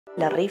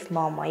լրիվ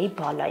մամայի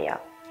բալայա։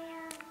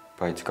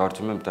 Բայց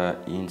կարծում եմ դա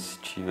ինձ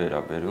չի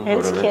վերաբերում,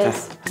 Հենց որովհետև քեզ։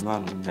 հիմա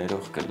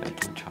մերող կլենք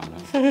ինչ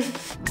անեմ։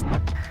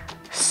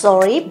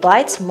 Sorry,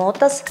 բայց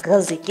մոտս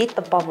գզիկի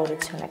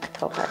տպավորություն եք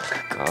թողել։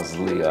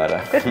 Կազլի արա։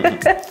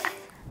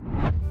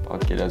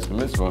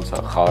 Պատկերացնում ես ոնց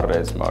է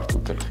խառեց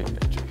մարդու գլխի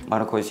մեջ։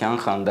 Մարկոսյան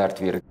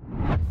խանդարտվիր։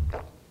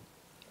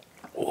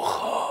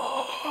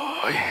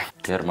 Օհայ։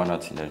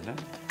 Գերմանացիներն են։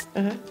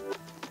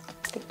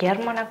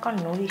 Գերմանական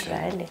նորից է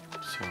էլի։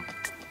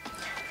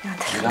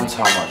 Իրանց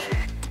համար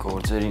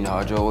գործերին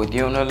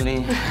հաջողություն ալնի։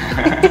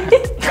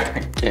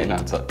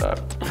 Կենացա դար։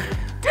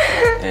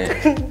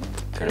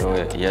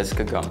 Գրոյ ես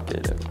կգամ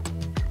կերեմ։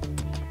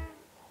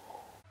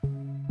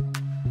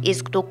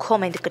 Իսկ դու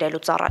կոմենտ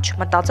գրելուց առաջ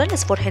մտածել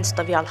ես, որ հենց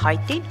տվյալ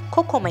հայտին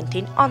քո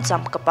կոմենտին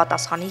անձամբ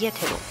կպատասխանի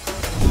եթերում։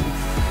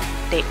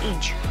 Դե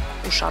ինչ,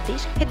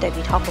 ուշադիր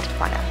հետևիր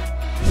հաղորդմանը։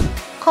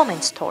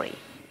 Comment story։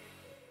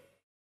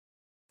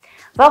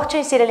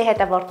 Ողջույն սիրելի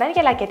հետևորդներ,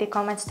 Yelaket-ի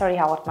comment story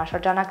հաղորդման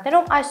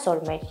շրջանակներում այսօր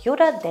մեր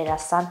հյուրը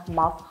դերասան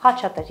Մանվել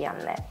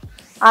Խաչատրյանն է։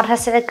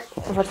 Առհասարակ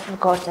որ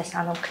գործ ես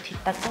անում քթի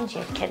տակ ինչ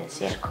երգեր ես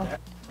երգում։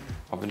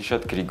 Ավելի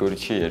շատ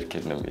Գրիգորիչի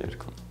երգերն եմ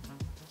երգում։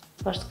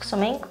 Որ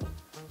սկսում ենք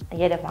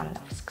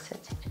Երևանով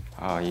սկսեցիր։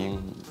 Հա, իմ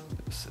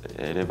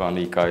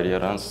Երևանի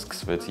կարիերան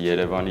սկսվեց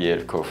Երևանի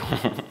երգով։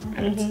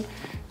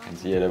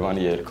 Հենց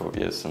Երևանի երգով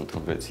ես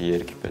ընդունվեցի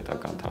երգի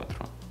պետական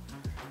թատրոն։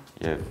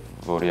 Եվ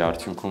որի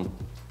արդյունքում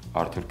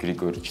Արթուր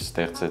Գրիգորիչը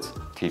ստեղծեց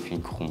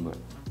Թիֆինգ խումբը։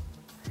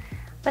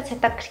 Բայց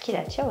հետաքրքիր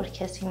է, չէ՞, որ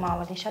քեզ հիմա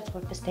ավելի շատ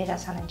որպես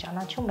դերասան են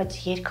ճանաչում, բայց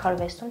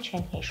երգարվեստում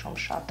չեն հիշում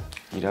շատ։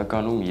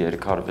 Իրականում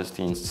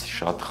երգարվեստը ինձ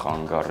շատ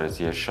խանգարեց,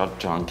 ես շատ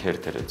ջանքեր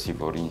դրեցի,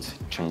 որ ինձ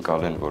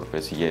չընկալեն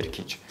որպես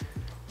երգիչ,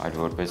 այլ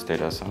որպես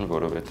դերասան,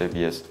 որովհետև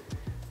ես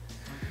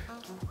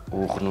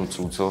ուղն ու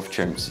ծուծով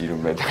չեմ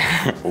սիրում այդ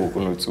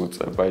ուղն ու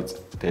ծուծը, բայց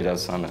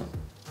դերասանը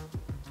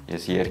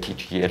ես երգիչ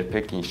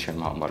երբեք ինձ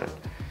չեմ համարել։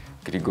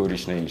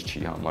 Գրիգորիչն է ինձ չի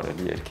համարել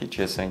երգիչ,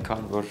 ես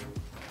այնքան որ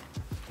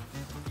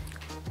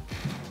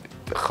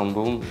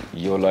խմբում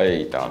յոլա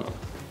էի տանում։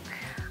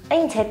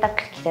 Ինձ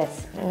հետաքրքիր է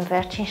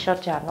վերջին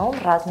շրջանում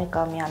Ռազմիկ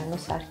Ամյանն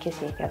ու Սարգիս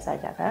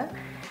Եղիազարյանը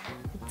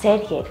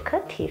ձեր երգը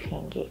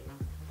Թիֆինգի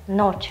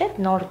նոր չէ,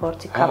 նոր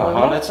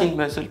գործիքավորում։ Հանեցին,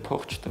 մեզ էլ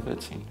փող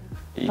չտվեցին։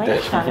 Ինչ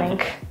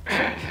անենք։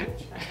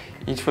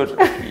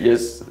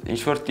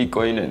 Ինչ որ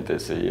տիկոին են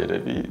տեսել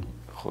երևի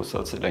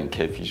խոսացել են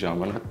քեֆի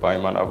ժամանակ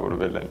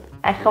պայմանավորվել են։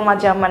 Այդ խմա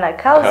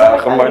ժամանակ հա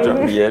ուզում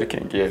եք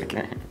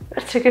երգենք։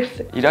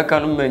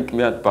 Իրականում մենք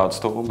մի հատ բաց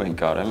թողում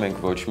ենք արել, մենք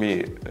ոչ մի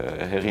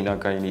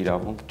հեղինակային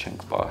իրավունք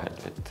չենք պահել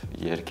այդ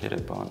երգերը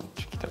բան,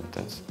 չգիտեմ,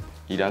 տենց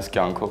իրանց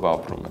կյանքով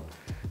ապրում են։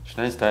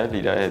 Չնայած դա էլ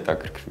իր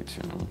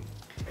հետաքրքրություն ունի։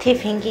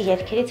 Թիֆինգի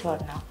երգերից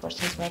որն է, որ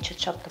ինձ մեջը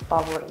շատ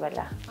տպավորվել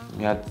է։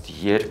 Մի հատ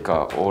երգ կա,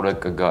 օրը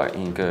կգա,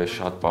 ինքը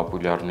շատ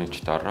պոպուլյարն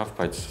չդառավ,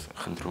 բայց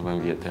խնդրում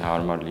եմ, եթե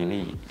հարմար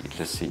լինի,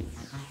 լսի,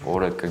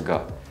 օրը կգա։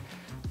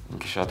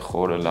 Ինքը շատ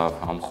խորը լավ,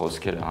 համ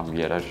խոսքերը, համ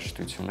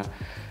երաժշտությունը։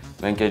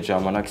 Մենք այդ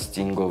ժամանակ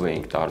Sting-ով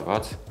էինք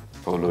տարված,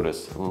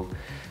 բոլորս, ու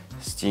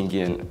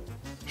Sting-ի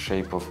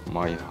Shape of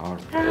My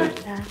Heart,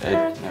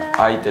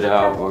 այ դրա,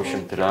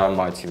 ոչմ դրա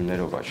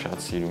մատիվներով է շատ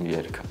սիրուն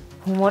երգը։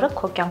 Հումորը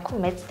քո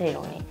կյանքում մեծ դեր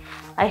ունի։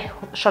 Այ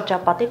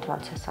շրջապատիդ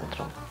ոնց ես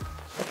ընտրում։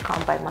 Պետք է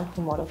անպայման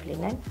հումորով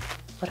լինեն,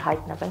 որ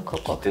հայտնվեն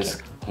քո կողքին։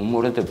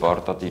 Հումորը դե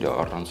պարտադիր է,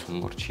 առանց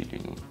հումոր չի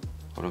լինում,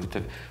 որովհետև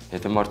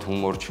եթե մարդ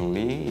հումոր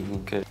չունի,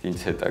 ինքը ինձ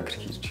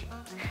հետաքրքիր չի։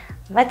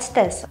 Բայց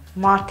տես,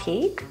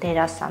 մարդիկ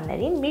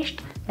դերասաններին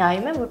միշտ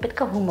նայում են, որ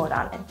պետք է հումոր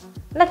անեն։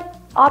 Մենք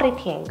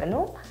առիթի են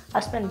գնում,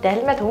 ասում են դել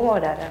մեծ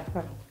հումոր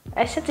արել։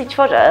 Այսինքն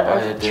ինչ-որ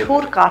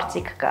չուր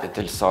կարծիք կա։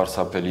 Դա էլ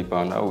սարսափելի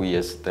բան է, ու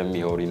ես դե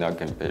մի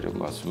օրինակ եմ բերում,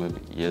 ասում եմ,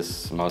 ես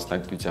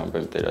մասնակցությամբ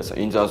եմ դերասան։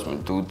 Ինձ ասում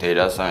են, դու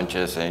դերասան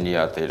չես, այնի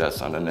է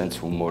դերասանը, նենց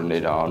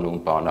հումորներ անում,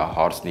 բանա,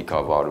 հարցնիկ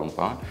ա վարում,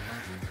 բան։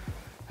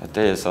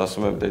 Դե ես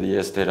ասում եմ, դե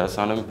ես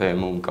դերասան եմ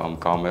բեմում կամ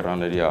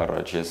կամերաների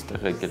առաջ, ես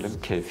տեղ եկել եմ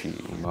քեֆի,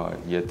 հիմա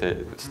եթե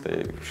ստե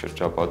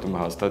շրջապատում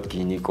հաստատ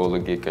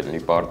գինեկոլոգ եկել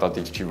լինի,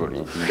 պարտադիր չի, որ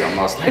ինքը իր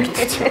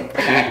մասնակցությամբ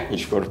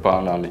ինչ-որ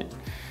բան անի,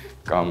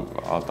 կամ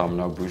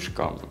ատամնաբույժ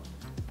կամ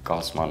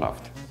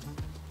կոսմոնավտ։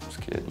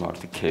 Իսկ այդ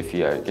մարդը քեֆի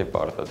է եկել,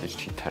 պարտադիր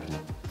չի թռնի։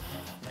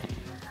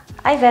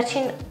 Այ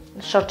վերջին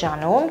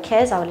շրջանում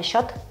քեզ ավելի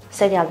շատ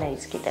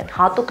սերիալներից գիտեն,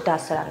 հատուկ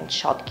դասարանից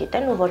շատ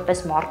գիտեն ու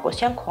որպես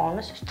Մարկոսյան քո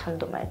անունը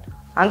թնդում են։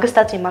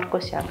 Հանգստացի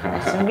Մարկոսյան,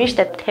 այսինքն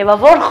միշտ այդ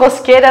թևավոր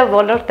խոսքերը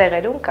բոլոր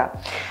տեղերում կա։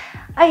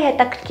 Այ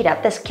հետաքրքիր է,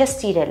 տես քեզ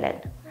սիրել են։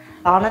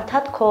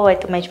 Անընդհատ քո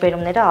այդ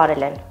մեջբերումները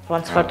արել են,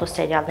 ոնց որ դու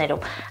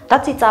սերիալներում։ Դա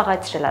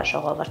ծիծաղացրել է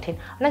ժողովրդին։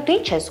 Օրինակ դու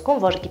ինչ ես զգում,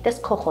 որ գիտես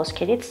քո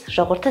խոսքերից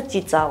ժողովուրդը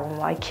ծիծաղում,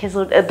 այ քեզ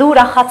դու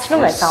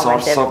ուրախացնում ես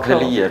ամեն դեպքում։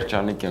 Սարսափելի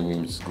երջանիկ եմ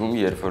իմ զգում,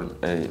 երբ որ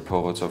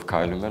փողոցով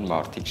քայլում են,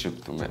 մարդիկ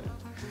շփթում են։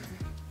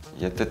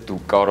 Եթե դու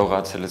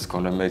կարողացել ես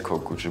գոնե մեկ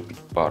հոգու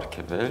ժպիտ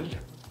պարգևել,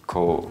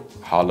 քո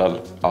հալալ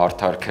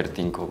արդար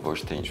քրտինքով, ոչ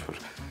թե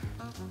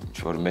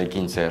ինչ-որ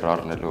մեկին ձեռ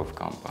առնելով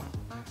կամ բան,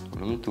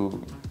 ուրեմն դու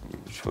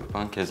ինչ-որ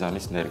բան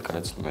քեզանից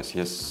ներկայացնում ես,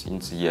 ես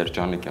ինձ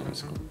երջանիկ եմ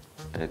զգում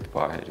այդ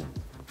պահերին։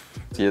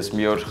 Ես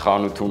մի օր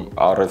խանութում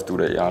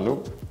առևտուր էի անում,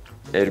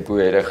 երկու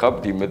երեխա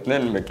պիտի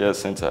մտնեն, մեկը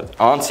ասենց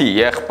անցի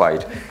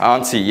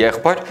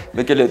եղբայր,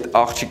 մեկը այդ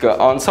աղջիկը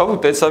անցավ ու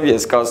տեսավ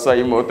ես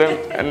կասայի մոտ եմ,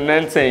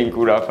 նենց էինք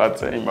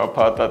ուրախացել, հիմա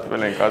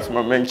փաթաթվել ենք, ասում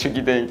եմ մենք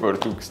չգիտեինք որ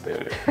դուք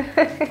ստեղ եք։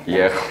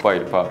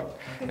 Եղբայր բառ։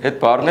 Այդ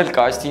բառն էլ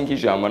կաստինգի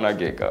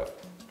ժամանակ եկավ։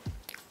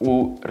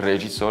 Ու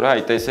ռեժիսորը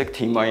այ տեսեք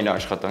թիմային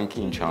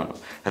աշխատանքի ինչ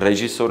անում։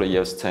 Ռեժիսորը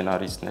եւ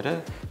սցենարիստները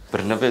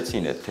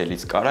բռնվեցին այդ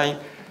թելից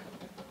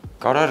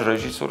կարար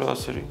ռեժիսորը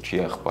ասեր ինչի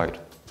եղբայր։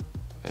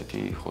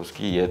 Էդի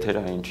խոսքի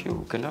եթերա ինչի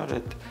ու գնար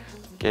այդ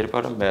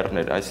կերպարը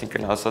մեռներ,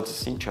 այսինքն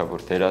ասածս ինչա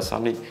որ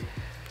դերասանի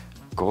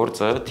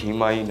գործը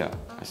թիմային է,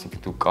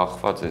 այսինքն դու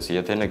կախված ես,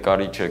 եթե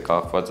նկարիչը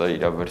կախված է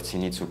իր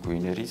վրձինից ու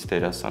գույներից,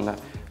 դերասանը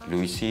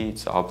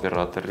լույսից,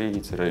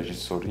 օպերատորից,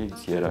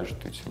 ռեժիսորից,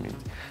 երաժշտությունից,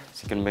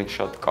 այսինքն մենք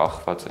շատ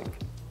կախված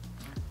ենք։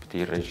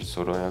 Պիտի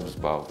ռեժիսորով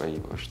զբաղվեի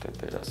ոչ թե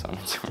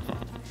դերասանությամբ։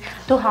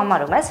 Դու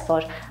համարում ես,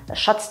 որ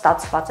շատ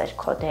ստացված էր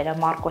քո դերը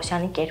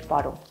Մարկոսյանի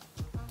կերպարում։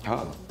 Հա,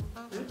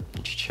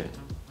 ինչի՞ չէ,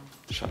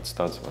 շատ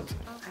ստացված է։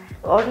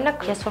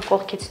 Օրինակ, ես որ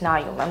կողքից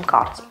նայում եմ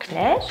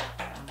կարծիքներ,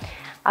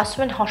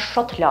 ասում են հա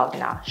շատ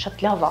լավն է,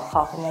 շատ լավ է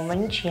խաղում,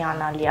 ամեն ինչ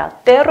հիանալի է,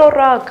 տերոր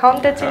է,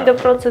 քանդեցին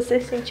դպրոցս,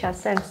 ինչ է,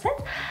 սենց,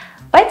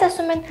 բայց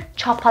ասում են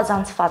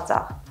չափազանցված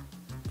է։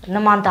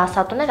 Նման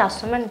դասատուներ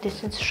ասում են,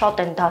 դեսից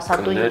շատ են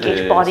դասատուի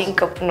կերպարին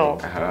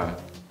կպնում։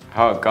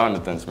 Հա, կան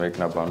այդպես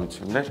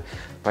մեկնաբանություններ,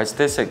 բայց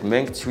տեսեք,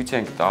 մենք ցույց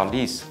ենք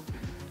տալիս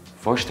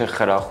ոչ թե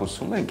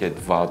խրախուսում ենք այդ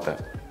վատը,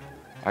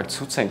 այլ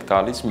ցույց ենք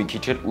տալիս մի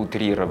քիչ էլ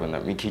ուտրիրովն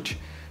է, մի քիչ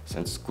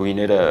sense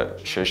գույները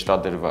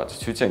շեշտադրված,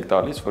 ցույց ենք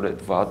տալիս, որ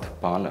այդ վատ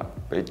բան է,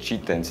 պետք չի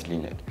տենց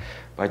լինել,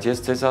 բայց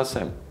ես ձեզ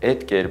ասեմ,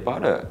 այդ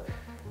կերպարը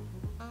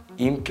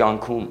իմ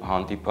կյանքում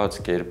հանդիպած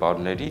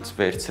կերպարներից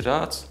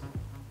վերցրած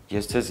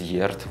ես ձեզ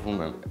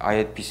երդվում եմ,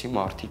 այդպիսի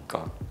մարդիկ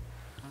կան։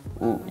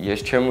 Ու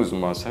ես չեմ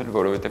ուզում ասել,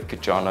 որովհետև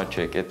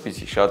կճանաչեք,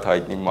 այդպիսի շատ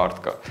հայտնի մարդ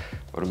կա,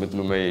 որ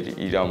մտնում է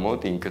իր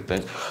մոտ, ինքը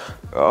տենց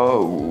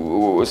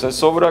ասես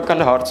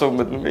սովորական հարցով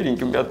մտնում էր,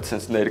 ինքը մի հատ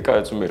տենց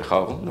ներկայացում էր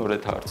խաղում, նոր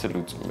այդ հարցը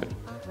լուծում էր։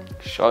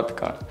 Շատ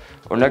կան։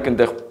 Օրինակ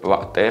այնտեղ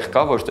տեղ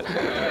կա, ոչ թե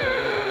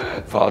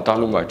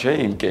վատանում է, չէ,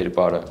 իմ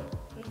կերպարը։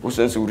 Ու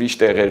սենց ուրիշ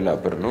տեղերն է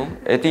բռնում,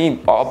 դա իմ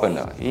պապն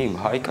է, իմ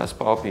հայկաս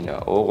պապին է,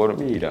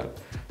 օղորմի իրան։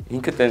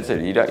 Ինքը տենց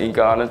էր,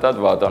 ինքը անընդհատ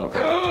վատանում,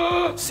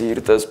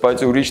 սիրտս, բայց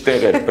ուրիշ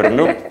տեղ էր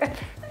բռնում,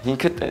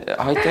 ինքը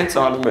հայ տենց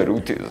անում էր,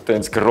 ու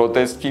տենց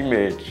գրոտեսկի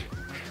մեջ,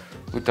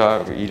 ու դա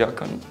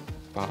իրական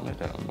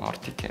բաներ է,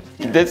 մարդիկ են։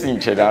 Գիտես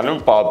ինչ էր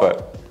անում պապը,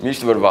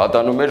 միշտ որ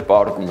վատանում էր,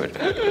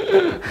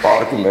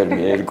 պարկում էր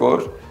մի երկու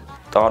օր,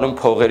 տանում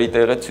փողերի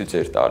տեղը ցույց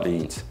էր տալի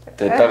ինձ,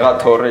 դե տղա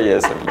թորը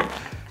ես եմ։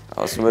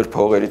 Ասում էր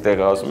փողերի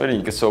տեղը, ասում էր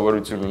ինքը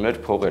սովորություն ուներ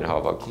փողեր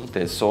հավաքում,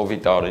 դե սովի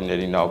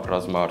տարիներին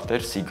ապրած մարդ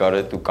էր,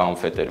 սիգարետ ու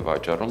կանֆետ էր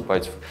վաճառում,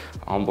 բայց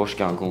ամբողջ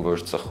կյանքում ոչ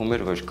ծխում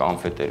էր, ոչ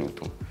կանֆետ էր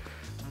ուտում։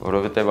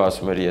 Որովհետև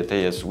ասում էր, եթե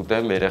ես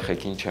ուտեմ,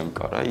 երեխեքին չեմ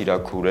կարա, իրա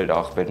քուրեր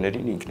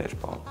աղբերներին ինքն էր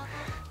պահում։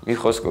 Մի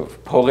խոսքով,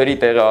 փողերի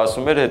տեղը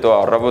ասում էր, հետո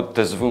առավոտ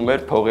դզվում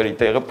էր, փողերի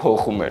տեղը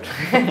փոխում էր։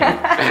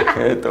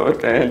 Հետո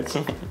տենց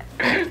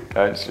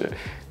կաշ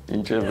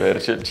ինչ է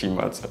վերջը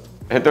չիմացա։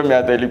 Հետո մի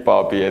հատ էլի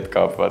պապի հետ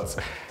կապված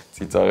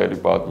ծիծաղելի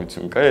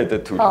պատմություն կա, դա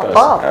թույլ տաս։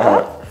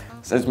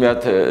 Սենց մի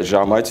հատ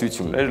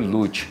ժամացույցություն էր,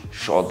 լուչ,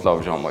 շատ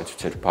լավ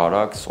ժամացույց էր,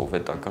 բարակ,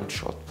 սովետական,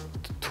 շատ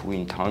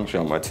թույն թանկ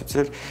ժամացույց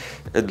էր,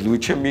 այդ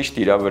լուչը միշտ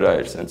իրա վրա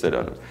էր, սենց էր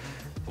անում։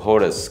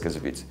 Հորս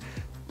սկզբից,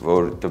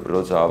 որ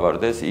դպրոցը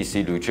ավարտես,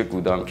 իսի լուչը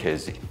կուդամ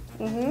քեզի։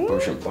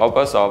 Ոչմ,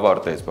 պապաս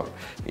ավարտես,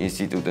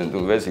 ինստիտուտ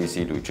ընդունվես,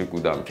 իսի լուչը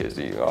կուդամ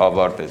քեզի,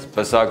 ավարտես,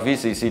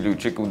 պսակվիս, իսի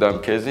լուչը կուդամ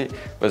քեզի,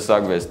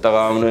 պսակվես,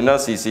 տղա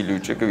ունենաս, իսի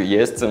լուչը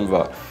ես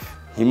ծնվա։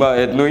 Հիմա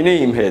այդ նույնը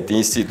իմ հետ,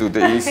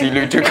 ինստիտուտը, իսի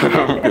լուչը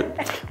կուդամ,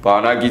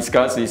 բանագից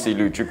կաս, իսի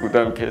լուչը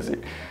կուդամ քեզի,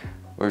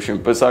 ոչմ,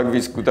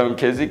 պսակվիս կուդամ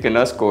քեզի,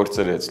 գնաս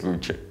կորցրեց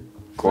լուչը,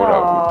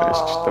 կորակ ուտես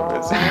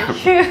չտվեց,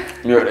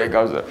 մի օր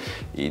եկավ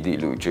իդի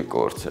լուչը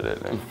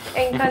կորցրել եմ։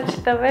 Ենքան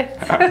չտվեց։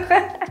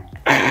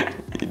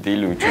 Իդի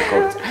լուչը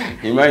կորցրել,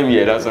 հիմա իմ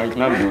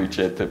երազանքնա լուչ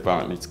է թե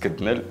բանից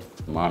գտնել,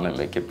 մանեմ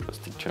եկե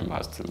պրոստի չեմ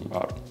հասցնում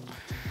արում։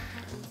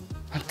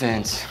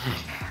 Տենց։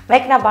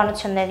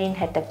 Մեկնաբանություններին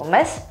հետևում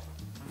ես։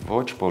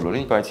 Ոչ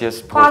բոլորին, բայց ես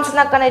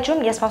Անձնական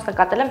էջում ես մաս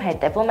նկատել եմ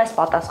հետևում ես,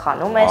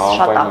 պատասխանում ես,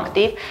 շատ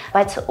ակտիվ,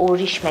 բայց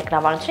ուրիշ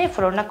մեկնաբանությունների,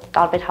 որ օրինակ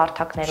տարբեր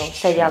հարթակներում,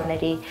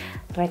 սերիալների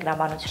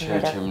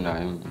մեկնաբանությունները։ Չեմ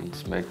նայում, ինձ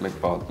մեկ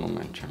պատմում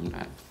են, չեմ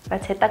նայում։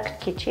 Բայց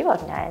հետաքրքիր չի,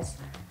 որ նայես։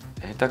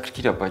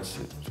 Հետաքրքիր է, բայց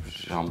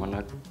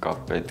ժամանակ կա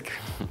պետք։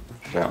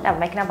 Լավ,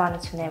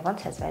 մեկնաբանությունները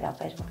ո՞նց ես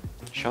վերաբերվում։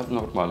 Շատ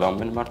նորմալ,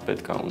 ամեն մարդ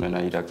պետք է ունենա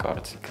իր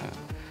կարծիքը,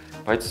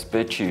 բայց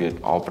պետք չի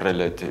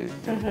ապրել այդ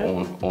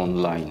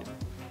օնլայն։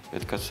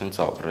 Պետք է սենց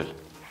ապրել։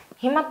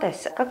 Հիմա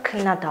տես, կա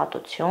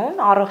քննադատություն,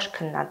 առողջ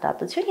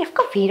քննադատություն եւ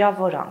կա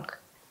վիրավորանք,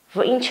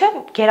 ինչը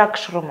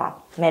գերակշռում է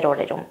մեր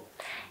օրերում։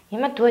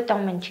 Հիմա դու այդ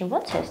ամեն ինչին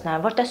ո՞նց ես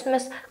նայում, որ տեսնում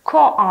ես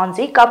քո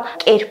անձի կամ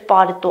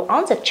կերպարը դու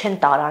անձը չեն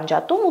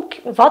տարանջատում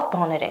ու վատ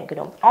բաներ են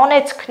գնում։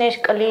 Անեծքներ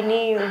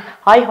կլինի,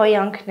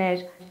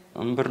 հայհոյանքներ։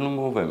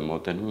 Ըմբռնումով եմ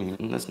մոտենում,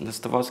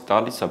 նստված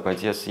տալիս է,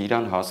 բայց ես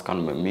իրան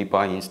հասկանում եմ, մի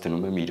բան ինձ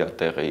դնում եմ իր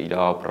տեղը, իր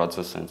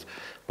ապրածը սենց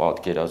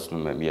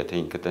պատկերացնում եմ, եթե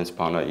ինքը տենց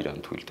բան է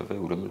իրան թույլ տվել,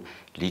 ուրեմն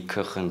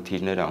լիքը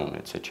խնդիրներ ա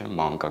ունեցել, չէ՞,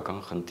 մանկական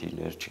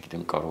խնդիրներ,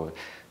 չգիտեմ, կարող է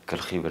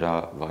գլխի վրա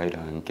վայր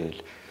ընկել,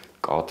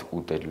 կաթ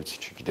ուտելուց,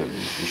 չգիտեմ,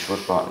 ինչ-որ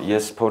բան։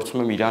 Ես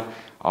փորձում եմ իրան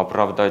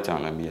ապրավդать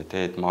անեմ,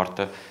 եթե այդ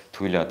մարդը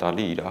թույլ է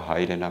տալի իր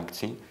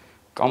հայրենակցին,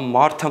 կամ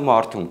մարդը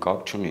մարդուն կապ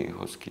չունի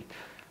հոսքի։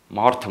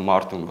 Մարդը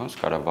մարդուն ոնց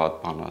կարա վատ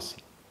բան ասի։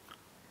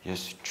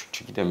 Ես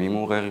չգիտեմ, իմ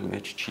ուղեղի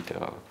մեջ չի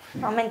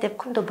տեղավորվում։ Ամեն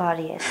դեպքում դու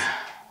բարի ես։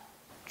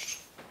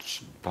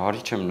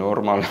 Բարի չեմ,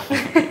 նորմալ։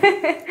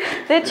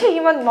 Դե չէ,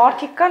 հիմա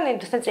մարդիկ կան,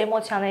 այնպես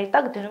էմոցիաների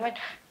տակ դնում են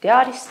դե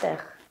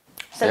արիստեղ։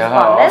 Սենց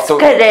բանես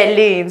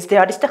գրելի ինձ,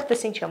 դե արիստեղ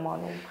պես ինչ եմ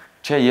անում։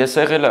 Չէ, ես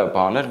եղել եմ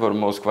բաներ, որ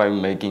Մոսկվայում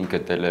մեկին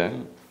գտել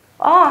եմ։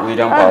 Ու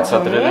իրան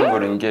բացատրել եմ,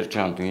 որ ընկեր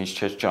ջան, դու ինձ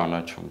չես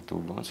ճանաչում, դու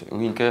ոնց է։ Ու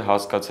ինքը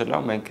հասկացել է,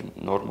 մենք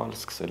նորմալ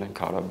սկսել ենք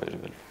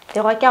հարաբերվել։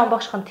 Դե ուղղակի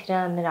ամբողջ խնդիրը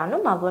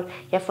նրանում է, որ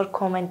երբ որ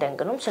կոմենտ են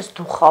գնում, ցես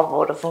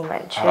դուխավորվում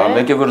են, չէ՞։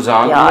 Մեկը որ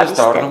զանգում ես,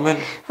 դառնում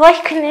են։ Վայ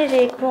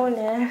քներեք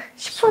մոնը։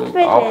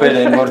 Շփոթվել։ Ապեր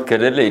են որ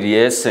գրել էր,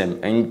 ես եմ,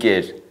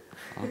 ընկեր։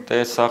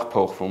 Տեսախ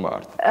փոխվում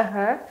արդ։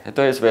 Ահա։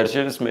 Հետո ես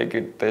վերջերս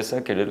մեկը տեսա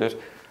գրել էր,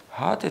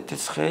 հա դե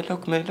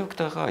խելոք մելոք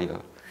տղա է։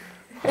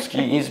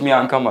 Ոսկի ինձ մի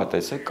անգամ է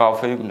տեսել,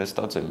 կաֆեում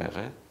նստած եմ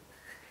եղել։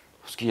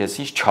 Ոսկի ես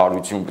ինչ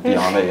չարություն պիտի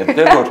անեի,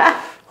 այդտեղ որ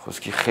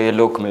ոսկի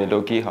խելոք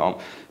մելոքի համ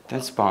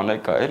տենց բան է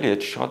կա, էլի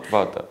այդ շատ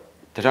վատ է։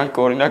 Դրանք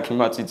օրինակ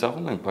հիմա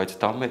ծիծաղում ենք, բայց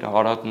դա մեր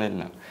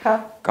արատներն է։ Հա։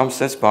 Կամ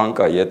սենց բան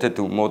կա, եթե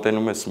դու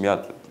մոտենում ես մի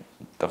հատ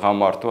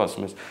տղամարդու,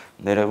 ասում ես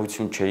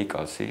ներողություն չէի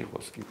կասի,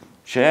 ոսկի։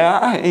 Չէ,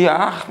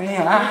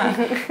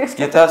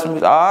 եթե ասում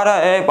ես, արա,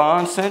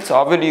 բան սենց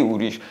ավելի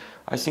ուրիշ,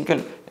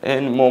 այսինքն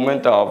այն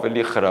մոմենտը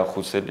ավելի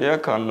խրախուսելի է,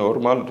 քան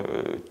նորմալ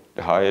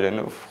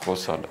հայերենով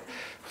խոսալը։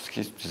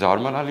 Ոսկի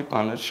զարմանալի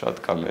բաներ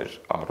շատ կա մեր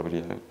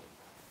առօրյայում։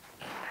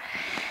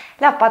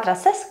 Լավ,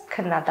 պատրաստ ես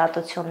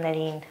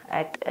քննադատություններին,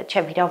 այդ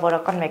չէ,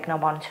 վիրավորական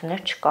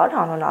մեկնաբանություններ չկար,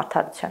 հանուն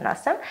արդարության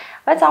ասեմ,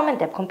 բայց ամեն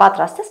դեպքում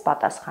պատրաստ ես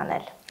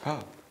պատասխանել։ Հա։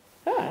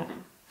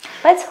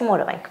 Բայց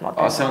հումորով ենք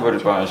մոտենում։ Ասեմ, որ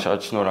բան շատ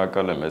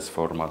շնորհակալ եմ այս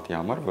ֆորմատի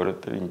համար,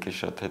 որովհետև ինքը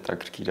շատ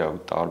հետաքրքիր է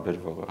ու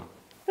տարբերվող է։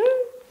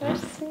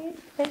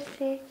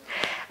 Մերսի։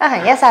 Ահա,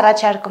 ես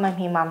առաջարկում եմ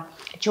հիմա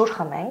ջուր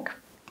խմենք։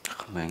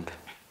 Խմենք։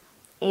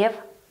 Եվ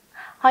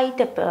հայի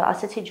դեպ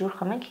ասեցի ջուր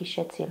խմենք,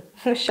 հիշեցի։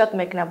 Շատ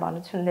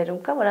մեկնաբանություններում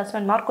կա, որ ասում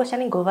են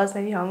Մարկոսյանի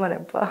գովազների համար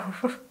եմ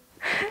պահում։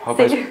 Հա,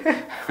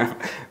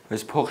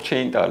 բայց փող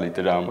չէին տալի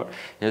դրա համար։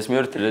 Ես մի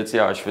օր դրեցի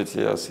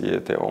հաշվեցի, ասի,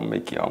 եթե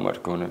ոմեկի համար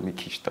գոնե մի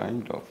քիչ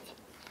տային, լավ։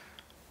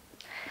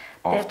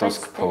 Ավտոս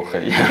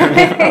կփոխեի։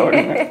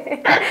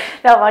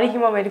 Լավ, արի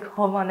հիմա մեր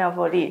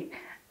հովանավորի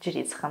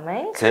ջրից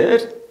խմենք։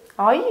 Ձեր։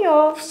 Այո։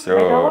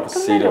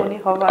 Սիրո։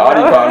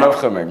 Արի բանով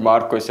խմենք,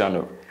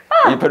 Մարկոսյանով։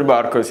 Իբր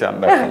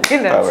Մարկոսյանն է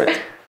խմենք։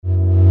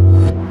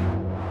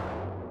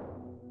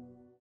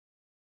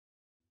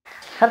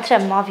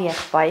 Խնդրեմ մավ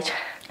եղբայր։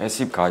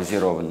 Էսի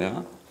գազիրովն է,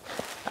 հա։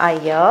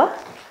 Այո։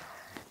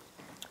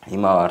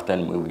 Հիմա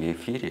արդեն մուվ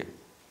էֆիր է։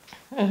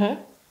 Ահա։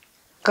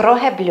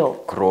 Գրոհե բլու։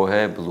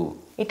 Գրոհե բլու։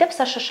 Իտեպ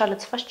սա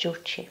շշալցված ջուր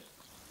չի։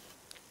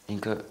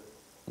 Ինքը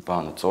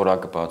բանը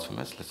ծորակը բացում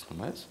ես,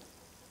 լցնում ես։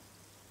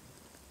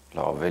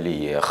 Լավ էլի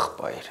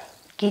եղբայր։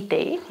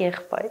 Գիտեի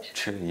եղբայր։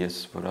 Չէ, ես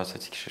որ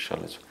ասեցի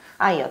շշալեցում։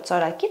 Այո,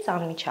 ծորակից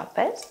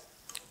անմիջապես։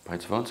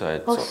 Բայց ոնց է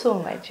այդ։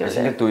 Հոսում է ջուրը։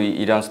 Այսինքն դու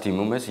իրանց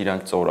դիմում ես,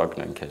 իրանք ծորակն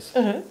են քեզ։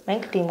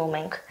 Մենք դիմում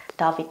ենք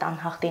Դավիթ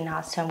անհախտի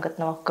նահասիում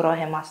գտնվող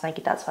գրոհե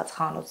մասնագիտացված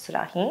խանութ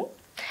սրահին։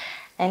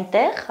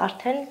 Այնտեղ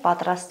արդեն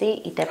պատրաստի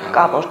իդեպ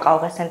կա, որ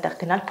կարող ես այնտեղ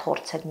գնալ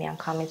փորձել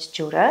միանգամից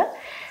ջուրը,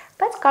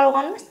 բայց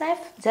կարողանում ես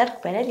նաև ձեռք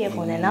բերել եւ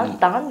ունենալ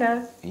տանը։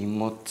 Իմ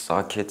մոտ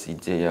ցակեց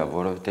իդեա,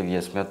 որովհետեւ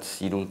ես մի հատ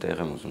սիրուն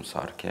տեղ եմ ուզում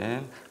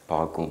սարքեմ,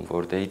 Բաքում,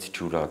 որտեղից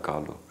ջուր է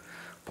գալու։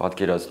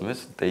 Պատկերացնում ես,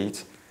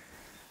 դեից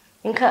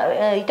ինքը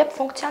իդեպ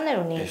ֆունկցիաներ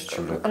ունի։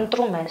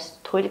 Ընտրում ես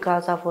թույլ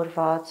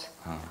գազավորված։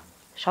 Հա։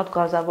 Շատ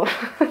գազավոր։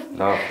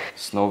 Լավ,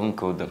 սնովն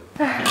կոդը։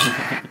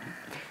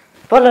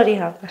 Բոլորի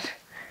համար։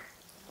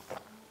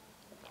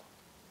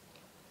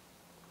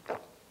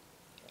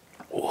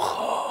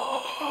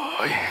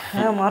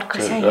 Հա,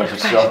 Մարկոսյան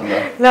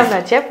եղբայր։ Լավն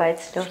է, չէ՞,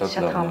 բայց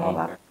շատ համով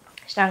է։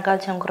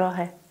 Շնորհակալություն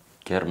գրոհե։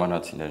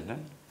 Գերմանացիներն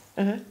են։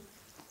 Ահա։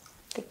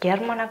 Դե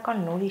գերմանական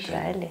ուրիշ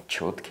է, էլի։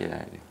 Չոտք է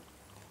էլի։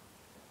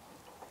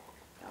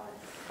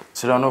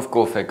 Սրանով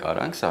կոֆե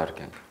կարանք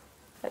սարքենք։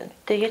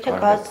 Դե եթե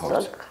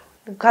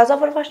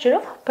գազավորված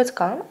ջրով, բայց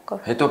կարող ենք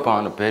կոֆե։ Հետո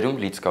բանը բերում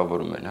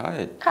լիցկավորում են, հա,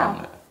 այդ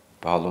բանը,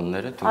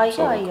 բալոնները դու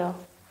ծով։ Այո։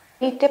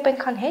 Իդեպ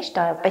այնքան հեշտ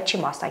է, պետքի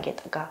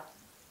մասնագետը գա։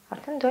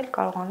 Արդեն դու էլ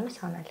կարողանում ես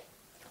անել։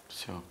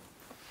 Всё։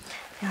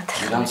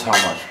 Իրանց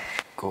համար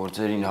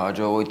գործերին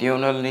հաջողություն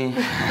ունենալնի։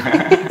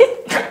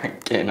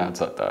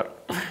 Կենացա տար։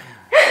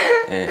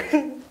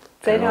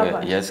 Ձեր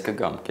համար։ Ես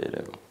կգամ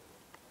կերևում։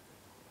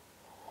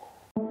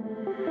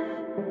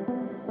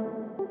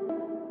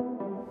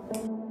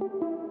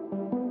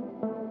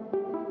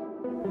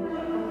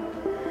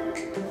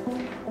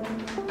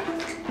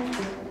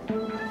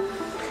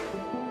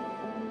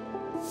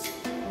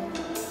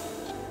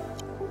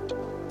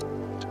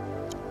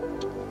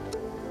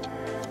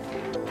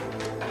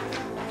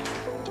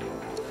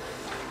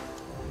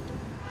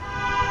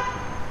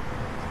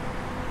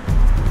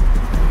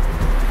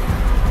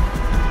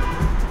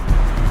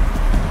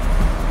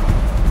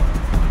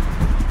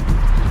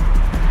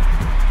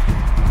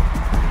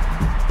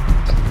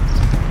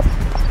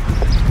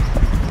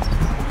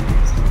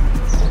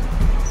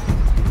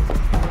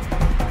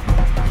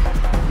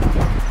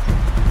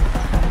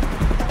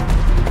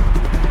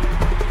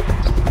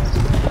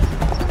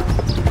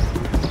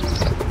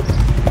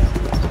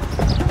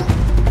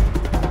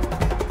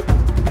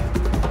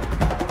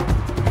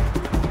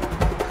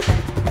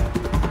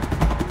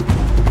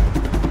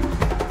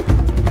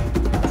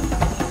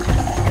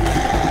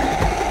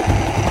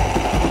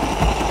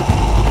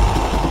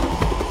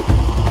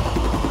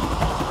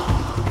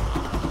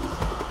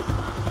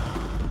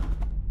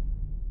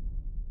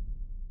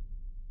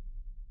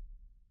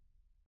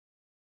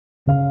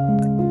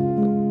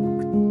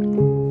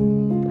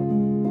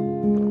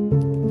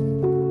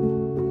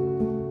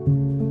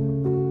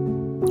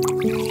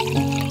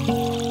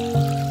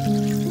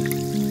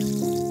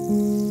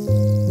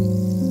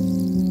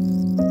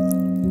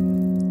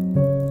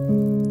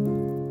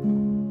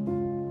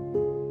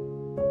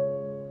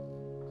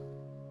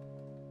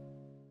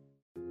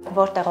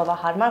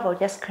 հարմար, որ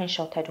ես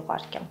screenshot-եր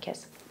ուղարկեմ քեզ։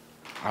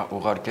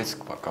 Ուղարկես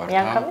կարդամ։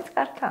 Միանգամից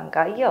կարդանք,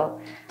 այո։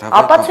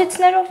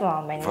 Ապացույցներով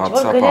ամեն ինչ,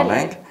 որ գրել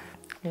ենք։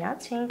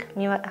 Գնացինք,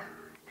 մի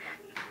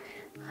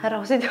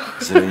հեռախոսի դու։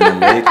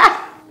 91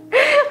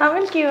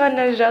 Ամեն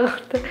կիվանա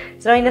ժողովուրդը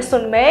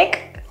 091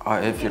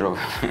 Էֆիրով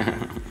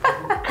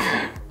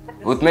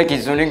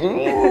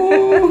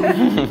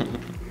 8155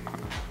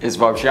 Ես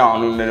вообще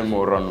անունները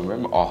մոռանում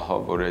եմ, ահա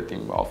որ այդ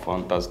իմ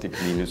ֆանտաստիկ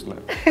մինուսն է։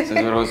 Ես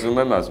որ հոսում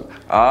եմ ասում,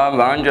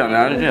 վանջան,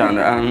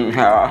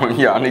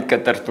 Յանի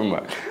կտրտում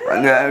է։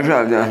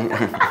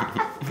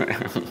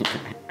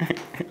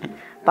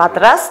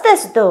 Պատրաստ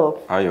ես դու։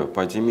 Այո,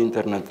 բայց իմ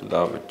ինտերնետը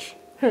լավ չի։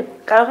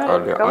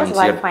 Կարող ես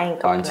Wi-Fi-ին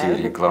կապնել։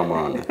 Անտի-ռեկլամա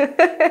անի։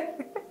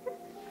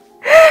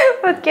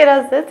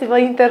 Պատկերացրեց, որ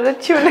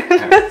ինտերնետ չունեմ։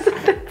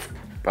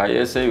 Բա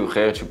ես էի ու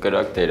խեղճ ու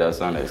կրակ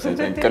դերասան է, ասենց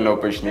այն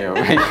կնոպեշնիով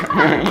էի։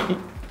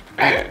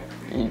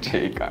 Ինչ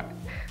էի կան։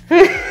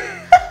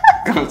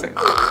 Կանց է։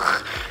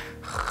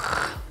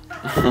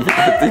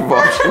 Դի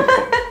բաչու։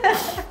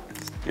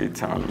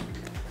 Իցանում։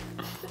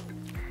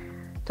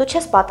 Դու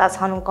չես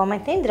պատասխանում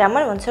կոմենտներին, դրա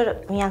համար ոնց որ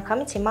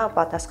միանգամից հիմա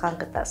պատասխան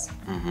կտաս։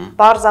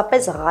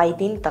 Պարզապես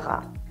ղայդին տղա։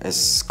 Այս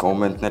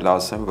կոմենտն էլ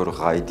ասեմ, որ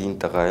ղայդին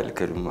տղա էլ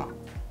գրում է։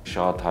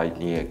 Շատ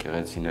հայտնի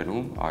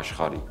եկեղեցիներում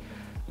աշխարհի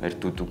մեր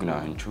տուտուկն է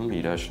հնչում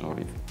իր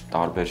շնորհիվ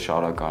տարբեր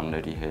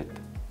շարականների հետ։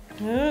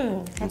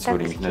 Ոնց որ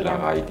ինքն էլ է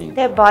ղայդին։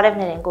 Դե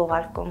բարևներ ենք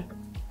ուղարկում։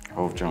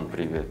 Հով ջան,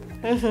 պրիվետ։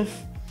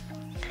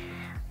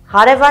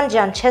 Հարևան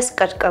ջան, չես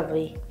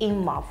կրկվի, իմ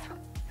մավ։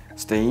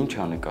 Ստե ինչ ա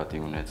նկատի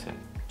ունեցել։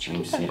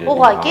 Իմ սիրելի։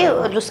 Ուղղակի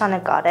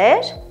լուսանկար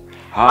էր։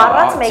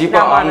 Առանց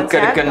մեկնաբանության։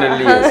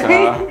 Անկրկնելի ես, հա։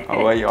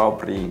 Ավայ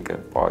ապրինքը,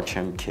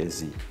 պաչեմ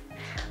քեզի։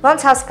 Ոնց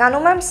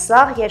հասկանում եմ,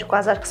 սա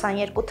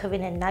 2022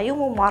 թվին են նայում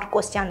ու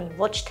Մարկոսյանի,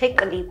 ոչ թե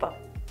կլիպը։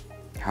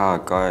 Հա,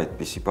 կա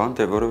այդպիսի բան,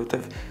 դե որովհետև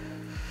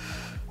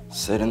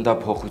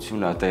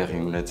սերնդափոխություն է տեղի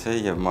ունեցել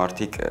եւ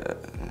մարդիկ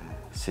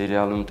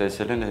սերիալում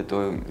տեսել են, հետո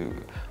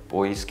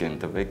պոիսկ են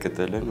տվել,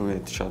 գտել են ու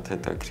այդ շատ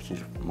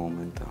հետաքրքիր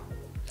մոմենտ է։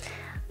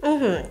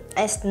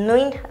 Այս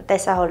նույն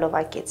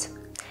տեսահոլովակից։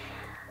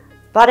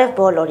 Բարև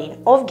բոլորին,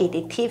 ով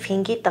գիտի թիվ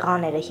 5-ի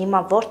տղաները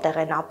հիմա որտեղ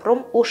են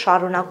ապրում ու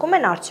շարունակում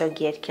են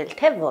արդյոք երգել,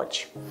 թե ոչ։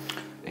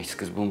 Այս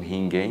սկզբում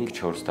 5 էինք,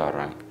 4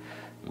 դառանք։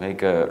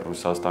 Մեկը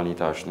Ռուսաստանի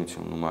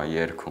Դաշնությունում է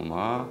երգում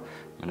է,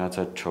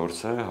 մնացած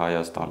 4-ը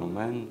Հայաստանում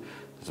են,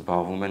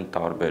 զբաղվում են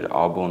տարբեր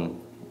աբոն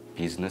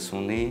բիզնես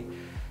ունի,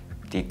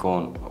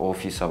 տիկոն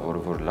օֆիսը,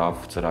 որ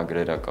լավ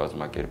ծրագրեր է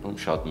կազմակերպում,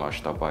 շատ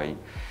մասշտաբային,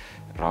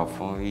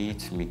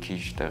 Ռաֆոից մի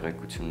քիչ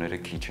տեղեկությունները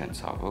քիչ են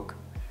ցավոք։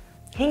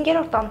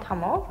 5-րդ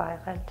անդամը ով ա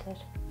եղել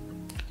ձեր։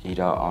 Իր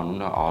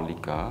անունը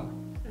Ալիկ է,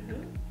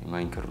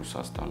 հիմա ինքը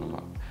Ռուսաստանում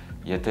է։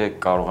 Եթե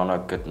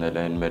կարողանաք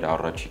գտնել այն մեր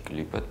առաջի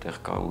կլիպը, տեղ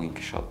կա ու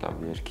ինքը շատ լավ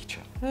երգիչ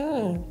է։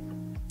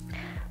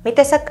 Մի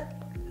տեսակ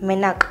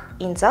մենակ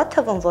ինձ ա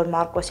թվում, որ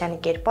Մարկոսյանի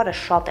կերպարը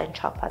շատ են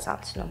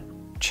չափազանցնում։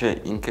 Չէ,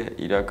 ինքը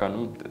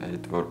իրականում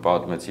այդ որ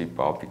պատմեցի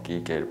պապիկի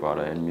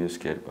կերպարը, այն մյուս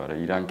կերպարը,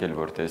 իրանք էլ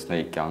որ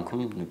տեսնեի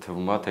կյանքում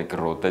թվում է թե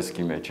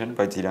գրոտեսկի մեջ են,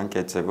 բայց իրանք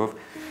այդ ձևով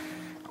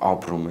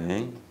ապրում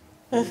էին։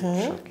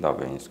 Շատ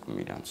լավ էին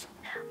զգում իրանց։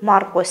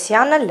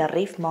 Մարկոսյանը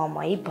լրիվ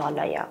մամայի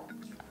բալայա։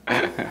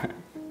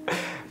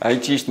 Այ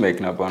ճիշտ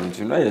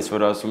մեկնաբանություն է, ես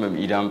որ ասում եմ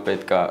իրան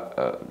պետքա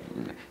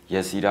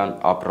ես իրան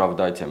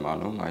ապրավդայց եմ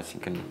անում,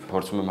 այսինքն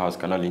փորձում եմ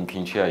հասկանալ ինքը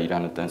ինչի է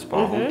իրանը տենց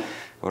պահում,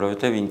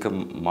 որովհետև ինքը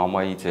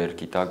մամայի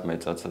ձեռքի տակ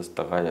մեծացած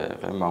տղա է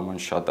եղել, մաման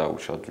շատ է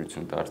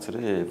ուշադրություն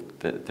դարձրել եւ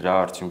դրա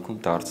արդյունքում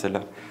դարձել է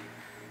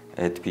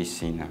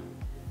այդպիսինը։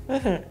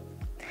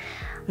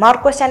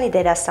 Մարկոսյանի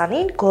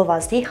դերասանին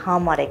գովազդի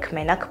համար եք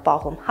մենակ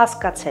պահում,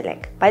 հասկացել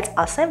ենք, բայց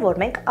ասեմ, որ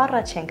մենք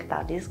առաջ ենք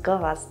տալիս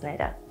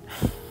գովազդները։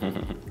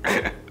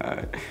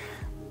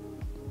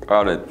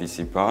 Կար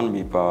այդպիսի բան,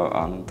 մի բան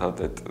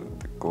անընդհատ այդ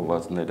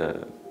գովազդները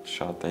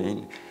շատ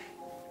էին։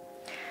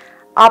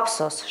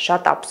 Ափսոս,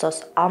 շատ ափսոս,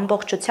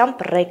 ամբողջությամբ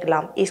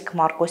ռեկլամ, իսկ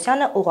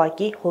Մարկոսյանը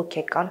ուղղակի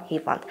հոգեկան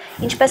հիվանդ։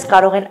 Ինչպես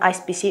կարող են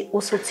այսպիսի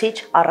ուսուցիչ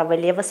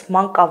առավել ևս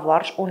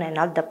մանկավարժ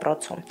ունենալ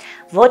դպրոցում։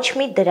 Ոչ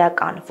մի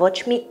դրական, ոչ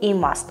մի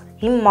իմաստ,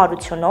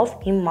 հիմարությունով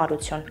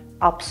հիմարություն,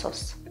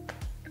 ափսոս։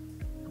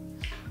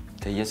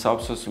 Դե ես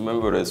ափսոսում եմ,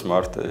 որ այս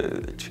մարդը,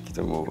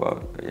 չգիտեմ ով է,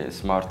 այս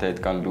մարդը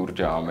այդքան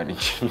լուրջ է ամեն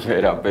ինչ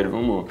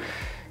վերաբերվում ու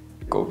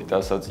կոպիտ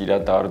ասած իր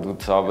դարդու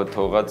ցավը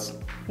թողած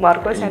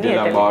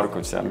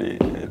Մարկոսյանի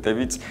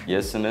հետևից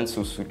ես սնենց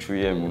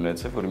ուսուցչուի եմ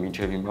ունեցել, որ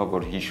մինչև հիմա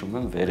որ հիշում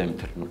եմ վեր եմ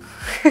թռնում։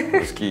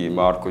 Ոսկի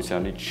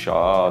Մարկոսյանի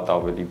շատ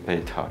ավելի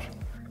բեթար։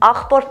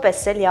 Աղբոր պես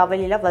էլի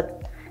ավելի լավ է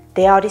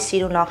դե արի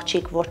սիրուն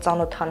աղջիկ, որ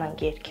ծանոթանանք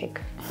երգեք։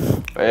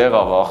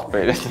 Եղավ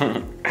աղբերը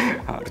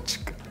հարճ։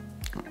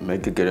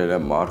 Մեկը գրել է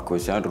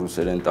Մարկոսյան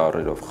ռուսերեն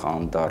տառերով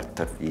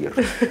խանդարտվիր։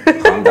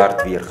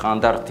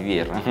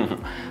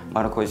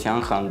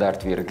 Մարկոսյան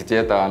խանդարտվիր,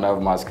 где-то она в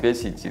Москве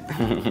сидит։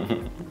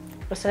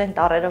 Ռուսերեն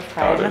տառերով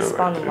հայերեն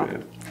սպանում է։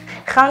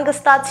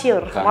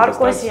 Խանգստացիր,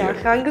 Մարկոսյան,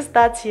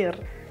 խանգստացիր։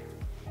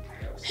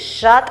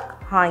 Շատ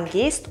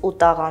հանգիստ ու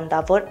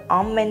տաղանդավոր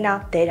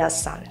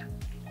ամենադերասան։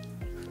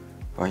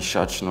 Բայց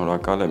շատ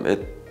շնորհակալ եմ,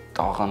 այդ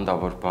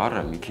տաղանդավոր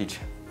բառը մի քիչ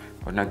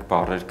օրինակ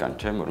բառեր կան,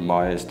 չէ՞, որ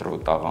մաեստրո,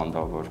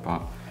 տաղանդավոր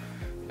բան։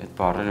 Այդ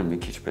բառերը մի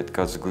քիչ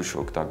պետքա զգույշ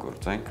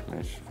օգտագործենք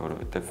մեր,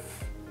 որովհետև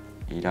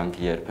իրանք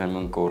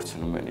երբեմն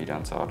կորցնում են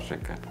իրանց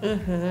արժեքը։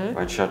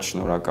 Բայց շատ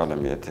շնորհակալ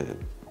եմ, եթե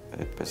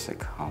այդպես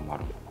եք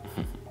համարում։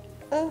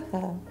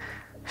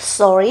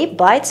 Sorry,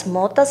 բայց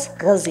մոտս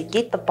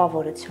ղզիկի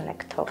տպավորություն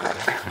եք թողել։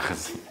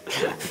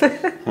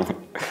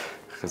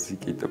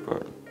 Ղզիկի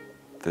տպավորություն։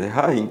 Դե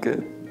հա ինքը,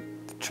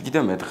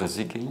 չգիտեմ այդ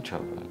ղզիկը ինչ է,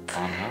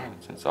 բան հա,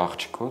 այսպես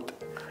աղջկոտ։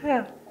 Հա։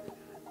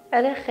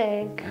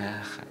 Երեխեք։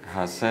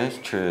 Հասես,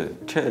 չէ,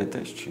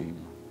 այդպես չի։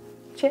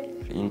 Չէ։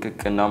 Ինքը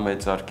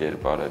կնամեծար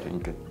կերպար էր,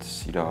 ինքը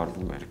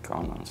սիրահարվում էր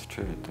կանանց,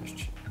 չէ, այդպես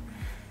չի։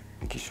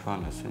 Մի քիչ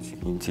բան ասես,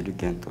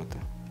 ինտելիգենտ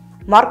է։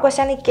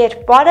 Մարկոսյանի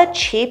կերպարը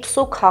չիփս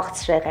ու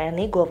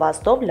քաղցրեղենի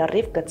գովազդով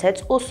լրիվ գցեց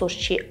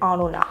ուսուցչի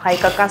անունը։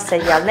 Հայկական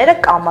սերիալները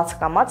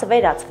կամաց-կամաց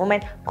վերածվում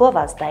են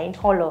գովազդային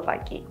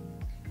հոլովակի։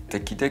 Դե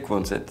գիտեք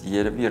ոնց է,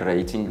 երևի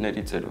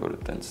ռեյտինգներից էր, որ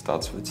այդպես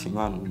ստացվեց,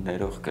 հիմա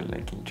ներող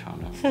կլինեք ինչ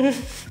անեմ։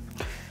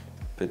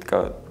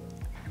 Պետքա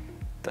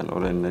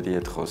տնօրենների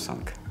հետ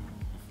խոսանք։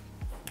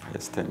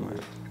 Այս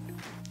թեմայով։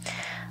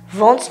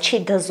 Ոնց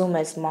չի դզում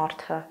ես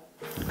մարդը։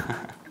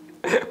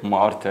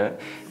 Մարդը,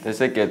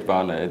 տեսեք այդ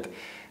բանը, այդ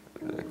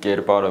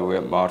կերպարը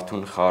ու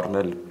մարդուն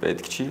խառնել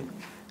պետք չի։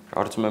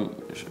 Կարծում եմ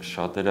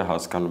շատերը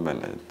հասկանում են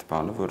այդ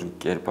բանը, որ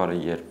կերպարը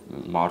երբ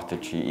մարդը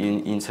չի,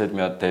 ինձ հետ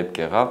մի հատ դեպք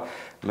եղավ,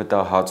 մտա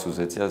հաց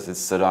ուզեցի,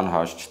 ասեց սրան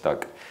հաց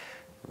չտակ,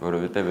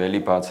 որովհետև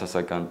էլի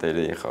բացասական տեր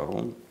էի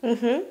խաղում։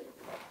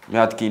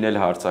 Մի հատ կին էլ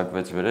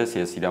հարձակվեց վրես,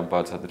 ես իրան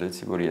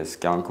բացատրեցի, որ ես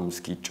կյանքում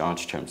սկի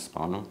ճանճ չեմ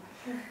սպանում,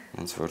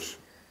 հենց որ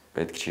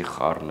պետք չի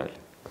խառնել։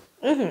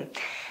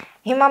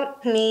 Հիմա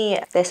մի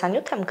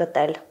տեսանյութ եմ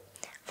գտել,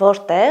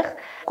 որտեղ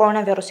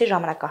կորոնավիրուսի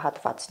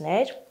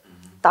ժամանակահատվածներ,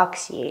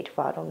 տաքսի էիր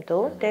վարում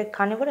դու, դե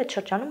քանի որ այդ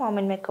շրջանում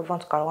ամեն մեկը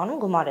ոնց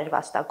կարողանում գումար էր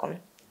վաստակում։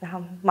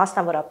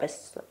 Մասնավորապես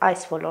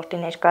այս ոլորտի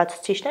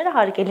ներկայացուցիչները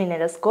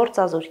հարգելիներս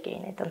գործազուրկ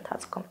էին այդ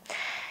ընթացքում։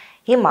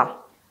 Հիմա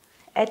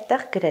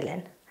այդտեղ գրել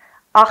են.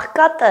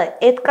 աղքատը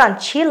այդքան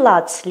չի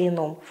լաց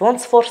լինում,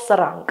 ոնց որ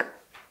սրանք։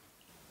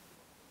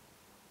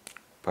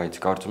 Բայց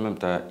կարծում եմ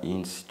դա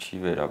ինձ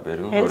չի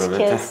վերաբերում,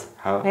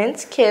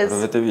 հենց քեզ,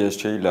 որովհետև ես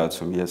չէի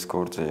լացում, ես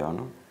գործ էի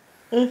անում։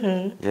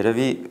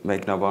 Երևի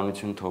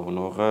մեկնաբանություն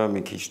թողնողը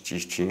մի քիչ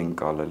ճիշտ չի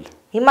ընկալել։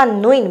 Հիմա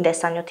նույն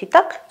տեսանյութի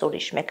տակ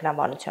ուրիշ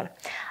մեկնաբանություն։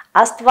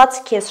 Աստված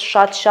քեզ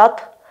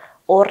շատ-շատ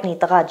օրնի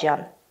տղա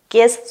ջան,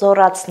 քեզ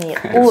զորացնի,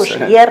 ուժ,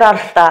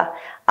 եռանդ տա,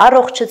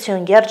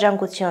 առողջություն,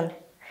 երջանկություն։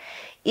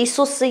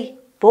 Իսուսի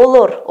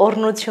բոլոր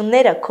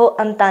օրհնությունները քո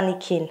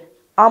ընտանիքին,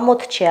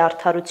 ամոթ չի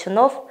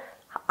արդարությունով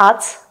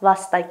ած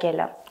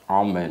վաստակելը։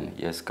 Ամեն,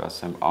 ես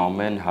կասեմ,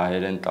 ամեն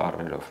հայերեն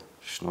տառերով։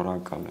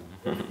 Շնորհակալ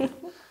եմ։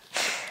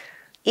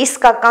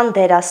 Իսկական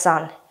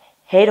դերասան,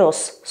 հերոս,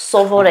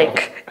 սովորեք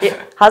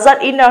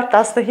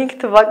 1915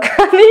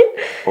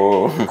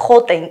 թվականին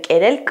խոտ են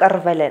կերել,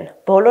 կռվել են,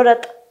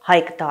 բոլորդ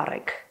հայք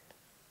դառեք։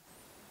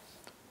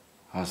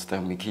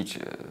 Հաստեղ մի քիչ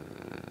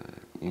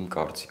իմ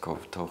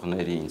կարծիքով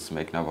թողների ինձ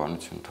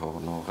մեկնաբանություն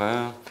թողնողը,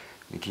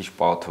 մի քիչ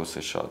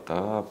պաթոսը շատ է,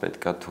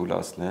 պետքա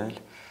թուլացնել։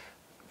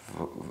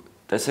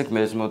 Տեսեք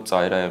մեզ մոտ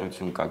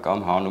ծայրահեղություն կա,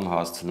 կամ հանում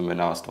հասցնում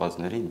են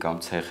աստվածներին,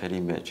 կամ ցեխերի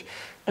մեջ։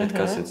 Պետք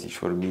է ասած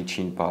ինչ-որ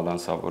միջին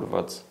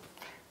բալանսավորված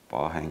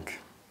պահենք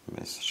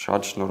մեզ։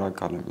 Շատ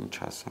շնորհակալ եմ, ինչ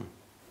ասեմ։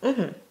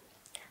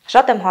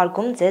 Շատ եմ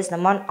հարգում ձեզ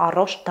նման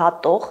առողջ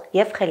դատող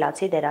եւ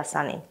խելացի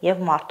դերասանին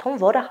եւ մարդուն,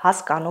 որը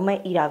հասկանում է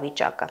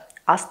իրավիճակը։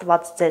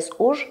 Աստված ձեզ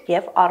ուժ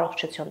եւ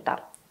առողջություն տա։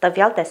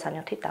 Տվյալ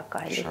տեսանյութի տակ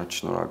է էլի։ Շատ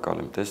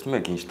շնորհակալ եմ։ Տեսնում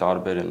եք ինչ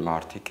տարբեր են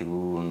մարդիկ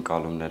ու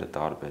ընկալումները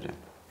տարբեր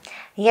են։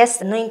 Ես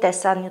նույն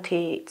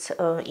տեսանյութից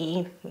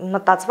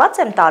մտածված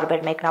եմ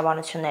տարբեր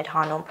մեկնաբանություններ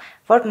հանում,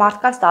 որ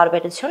մարդկանց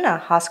տարբերությունը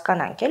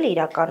հասկանանք էլի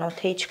իրականում,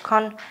 թե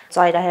ինչքան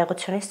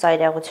ծայրահեղությունից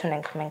ծայրահեղություն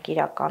ենք մենք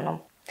իրականում։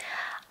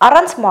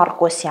 Առանց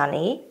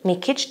Մարկոսյանի մի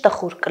քիչ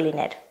տխուր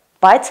կլիներ,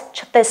 բայց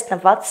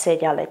չտեսնված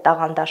սերիալ է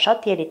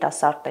տաղանդաշատ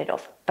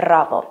երիտասարդներով։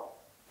 Բրավո։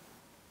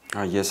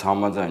 Ես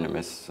համաձայն եմ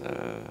այս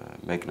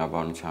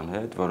մեկնաբանության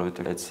հետ,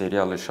 որովհետև այդ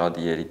սերիալը շատ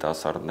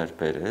երիտասարդներ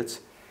բերեց,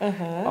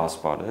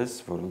 ասպարեզ,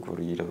 որոնք որ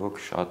իրոք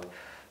շատ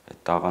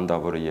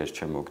տաղանդավորը ես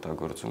չեմ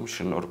օգտագործում,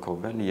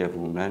 շնորհքով են եւ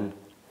ունեն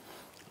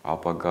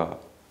ապագա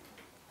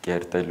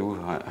կերտելու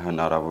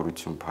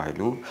հնարավորություն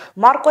փայլու։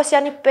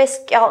 Մարկոսյանի պես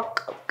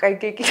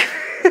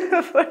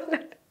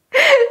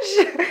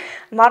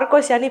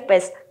Մարկոսյանի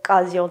պես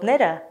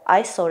կազյոլները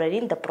այս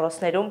օրերին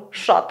դպրոցներում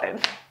շատ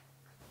են։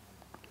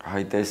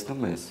 Հայ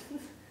տեսնում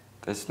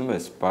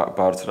ես,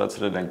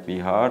 բարձրացրել ենք մի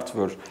հարց,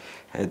 որ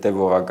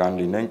հետևողական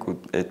լինենք ու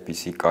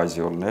այդպիսի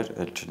կազյոլներ,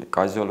 էլ չնի,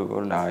 կազյոլը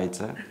որն է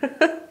հայցը,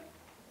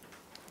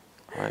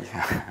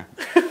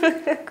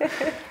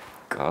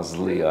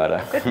 կազլի արա։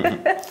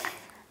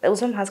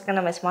 Ուզում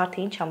հասկանամ ես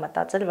մարդը ինչ է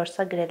մտածել, որ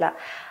սա գրել է,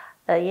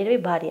 երևի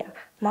բարի է,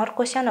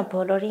 Մարկոսյանը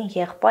բոլորին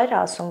եղբայր է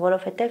ասում,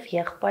 որովհետև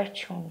եղբայր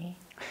չունի։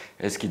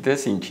 Ես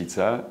գիտես ինչից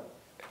է,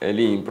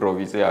 էլի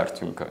իմպրովիզի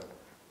արդյունք է։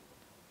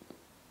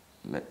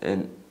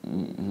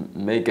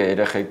 մեկը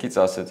երեխեքից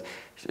ասեց,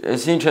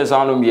 «Ես ինչ ես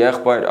անում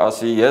եղբայր»,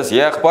 ասի, «Ես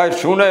եղբայր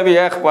չունեմ,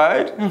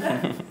 եղբայր»։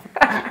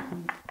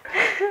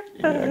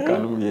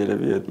 Իրականում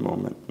երևի այդ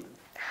մոմենտն է։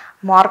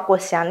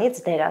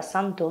 Մարկոսյանից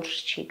դերասան դուրս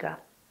չի գա։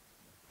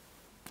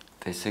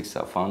 Տեսեք,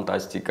 սա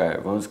ֆանտաստիկա է,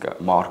 ոնց կա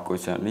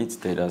Մարկոսյանից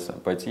դերասան,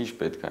 բայց ինչ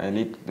պետք է,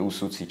 այնի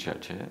ուսուցիչ է,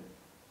 չէ՞։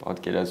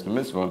 Պատկերացնում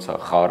ես ոնց է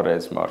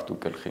խառեց մարդու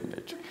գլխի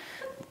մեջ։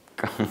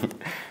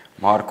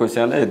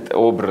 Մարկոսյանը այդ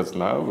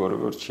օբրազն է, որը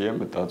որ չի է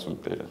մտածում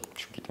դերը,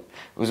 չգիտեմ։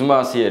 Ուզում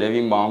ասի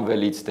երևի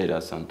Մանվելից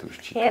դերասան դուրս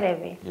չի։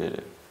 Երևի։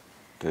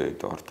 Դե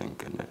արդեն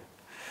կներ։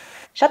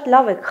 Շատ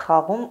լավ եք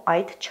խաղում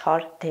այդ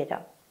չար դերը։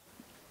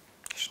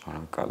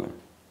 Շնորհակալ եմ։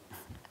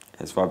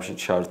 Ես вообще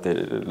չար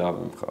դերերը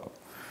լավ եմ խաղում։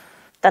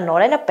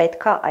 Տնորենը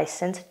պետքա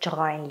այսենց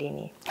ջղային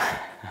լինի։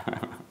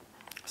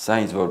 Սա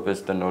ինձ որպես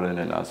տնորեն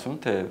են ասում,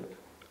 թե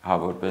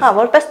որպես։ Հա,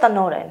 որպես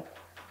տնորեն։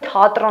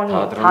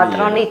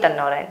 Թատրոնի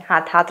տնորեն, հա,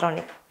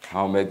 թատրոնի։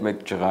 Հա,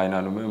 մեկ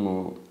ջղայնանում եմ ու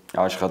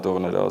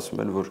աշխատողները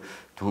ասում են, որ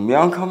դու մի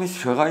անգամից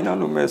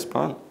ջղայնանում ես,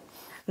 բան։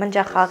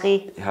 Մնջախաղի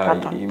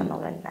թատրոնի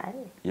տնորենն է։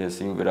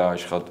 Ես իմ վրա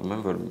աշխատում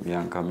եմ, որ մի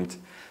անգամից,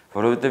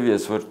 որովհետև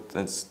ես որ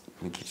այդպես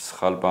մի քիչ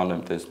սխալ բան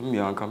եմ տեսնում, մի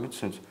անգամից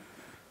sense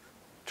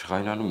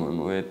ջղայնանում եմ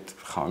ու այդ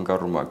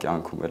խանգարում է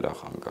կյանքում էլա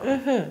խանգարում։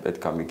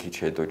 Պետք է մի քիչ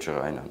հետո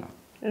ջղայնանա։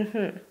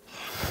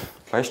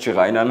 Բայց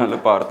ջղայնանալը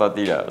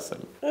պարտադիր է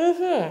ասեմ։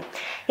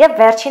 Եվ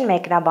վերջին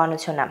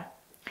մեկնաբանությունը։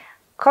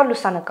 Քո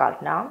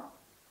լուսանկարն է։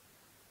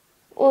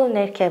 Ու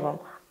ներքևում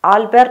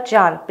Ալբերտ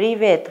ջան,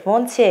 պրիվետ,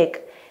 ոնց եք։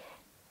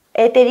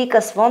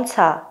 Էտերիկս ոնց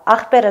է։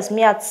 Ախպերս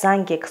մի հատ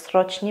զանգ եք,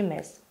 սրոչնի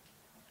մեզ։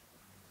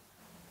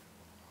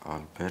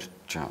 Ալբերտ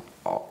ջան,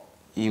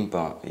 իմ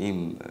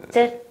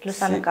Ձեր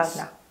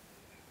լուսանկարն է։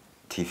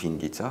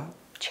 Թիֆինգից է։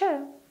 Չէ։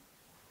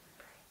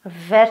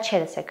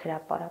 Վերջերս է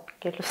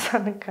հրապարակել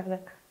լուսանկարը։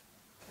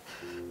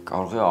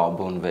 Կարող է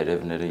աբոն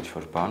վերևները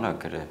ինչ-որ բան է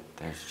գրել,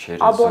 դες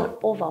չեր Աբոն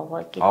ով է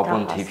ուղղակի։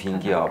 Աբոն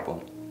Թիֆինգի աբոն։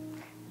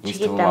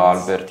 Ինձ թվում է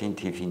Ալբերտին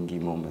Թիֆինգի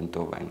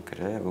մոմենտով այն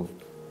գրել ու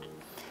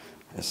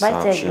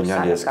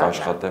Սաշինյան ես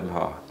կաշխատեմ,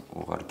 հա,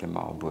 ուղարկեմ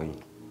աբոյին։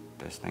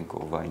 Տեսնենք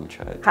ով է ինչ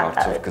է այդ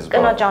հարցով կզբաղվի։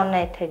 Կնոջանն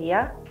է էթերի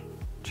է։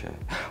 Չէ։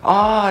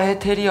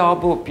 Էթերի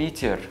աբո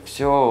Պիտեր,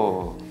 всё։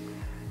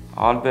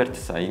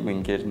 Ալբերտը սա իմ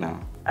ընկերն է։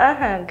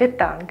 Ահա,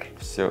 գտանք։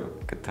 Всё,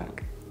 գտանք։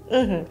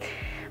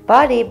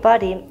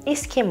 Բարի,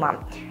 իսկ հիմա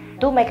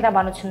դու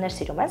մեկնաբանություններ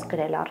սիրում ես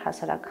գրել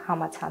առհասարակ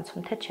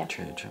համացանցում, թե չէ։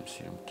 Չէ, չեմ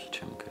սիրում, քիչ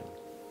եմ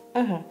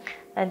գրում։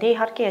 Դե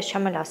իհարկե ես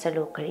չեմ էլ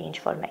ասելու գրի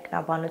ինչ-որ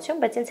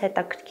մեկնաբանություն, բայց ինձ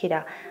հետաքրքիր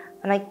է,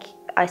 անայք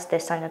այս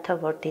տեսանյութը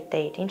որ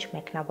դիտեիր, ինչ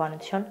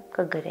մեկնաբանություն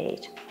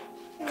կգրեիր։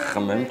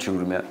 Խմեմ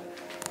ջուրմը։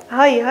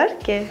 Հա,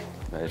 իհարկե։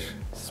 Մեր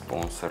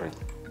սպոնսորի։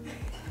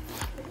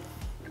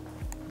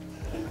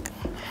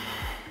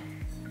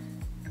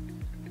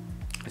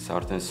 Ես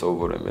արդեն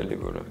սովոր եմ էլի,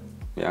 որը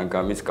մի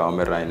անգամից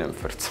կամերային եմ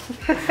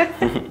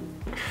ֆրծում։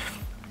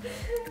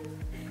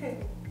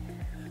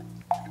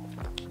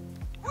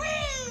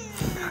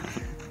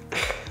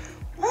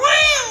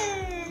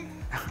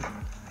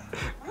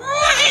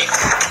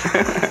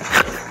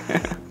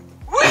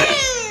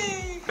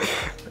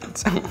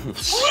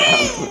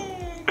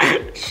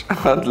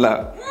 Շատ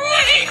լավ։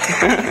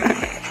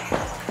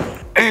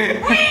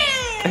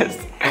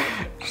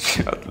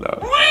 Շատ լավ։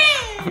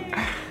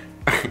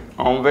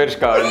 Անվերջ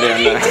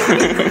կարդիանը։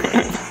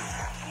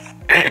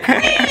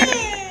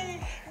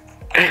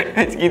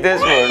 Այդ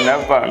գիտես որն է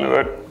բան,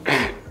 որ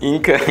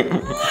ինքը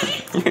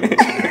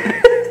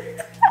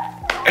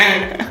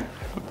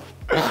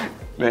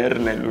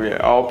մերնելու է,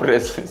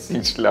 ապրես ես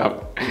ինչ լավ,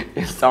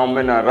 ես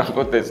ամեն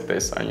առավոտ ես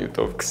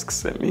տեսանյութով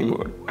կսկսեմ իմ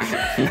որ,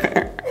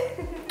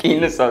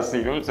 կինս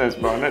ասիրում սենց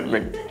բաներ,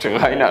 մեկ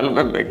չղայնանում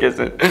եմ, մեկ ես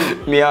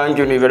մի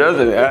անգյունի վրա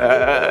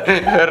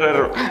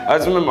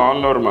ասում եմ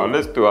աննորմալ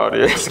ես դու արի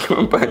ես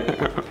կմպայն,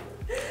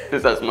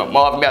 ես ասում եմ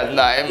մավ միատ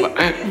նայեմ,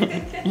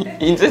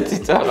 ինձ է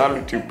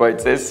ծիծաղալու չի, բայց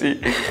եսի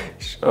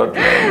շատ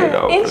լավ էր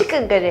ապրես։ Ինչ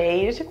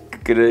կգրեիր։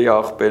 Կգրեի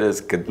աղբերս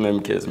գտնեմ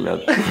կեզ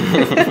միատ։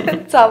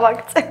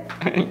 Ծավակցեմ։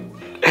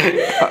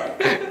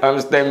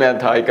 Ամստե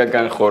միատ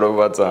հայկական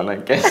խորոված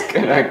անենք ես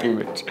կնակի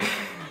մեջ։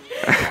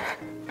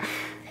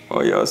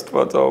 Ոյ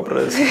աստված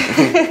ապրես։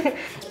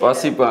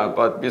 Սպասիբա,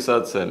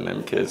 պատպիսացեն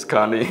եմ կեզ,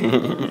 քանի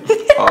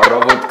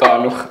առավոտ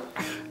կանուխ։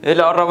 Էլ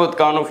առավոտ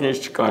կանուխ ինչ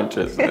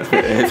չկանչես։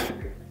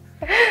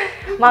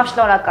 Մամ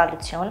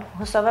շնորհակալություն,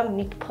 հուսով եմ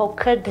մի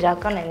փոքր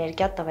դրական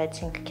էներգիա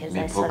տվեցինք քեզ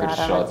Մի այսօր փոքր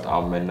առավոտ։ շատ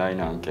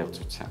ամենայն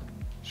անկեղծությամբ։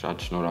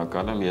 Շատ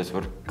շնորհակալ եմ, ես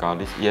որ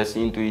գալիս, ես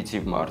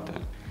ինտուիտիվ մարդ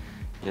եմ։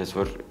 Ես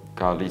որ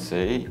գալիս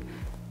էի,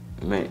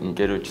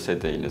 ընկերոջս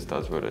հետ էի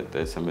նստած, որ այդ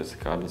SMS-ը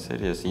գալիս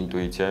էր, ես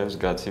ինտուիցիայով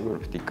զգացի, որ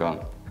պիտի կամ,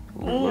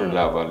 որ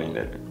լավ է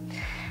լինելու։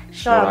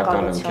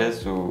 Շնորհակալ եմ քեզ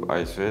ու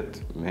այսուհետ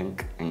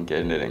մենք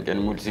ընկերներ ենք։ Այն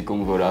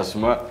մուլտիկում որ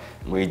ասում է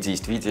мы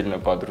действительно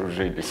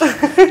подружились։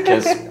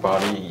 Քեզ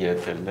բարի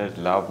ետելներ,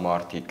 լավ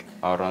մարդիկ,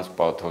 առանց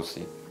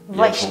պաթոսի։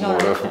 Վայ,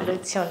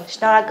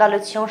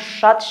 շնորհակալություն,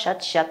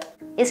 շատ։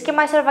 Իսկ իմ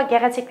այսօրվա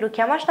գեղեցիկ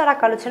լուքի համար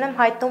շնորհակալություն եմ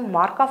հայտնում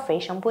Marka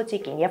Fashion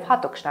Boutique-ին եւ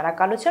հատուկ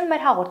շնորհակալություն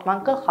մեր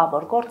հաղորդման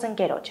գլխավոր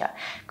գործընկերոջը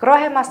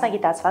Grohe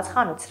մասնագիտացված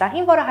խանութ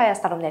սրահին, որը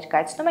Հայաստանում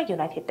ներկայացնում է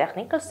United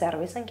Technical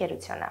Service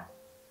ընկերությունը։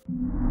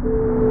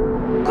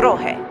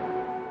 Grohe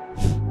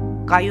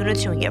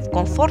Կայունություն եւ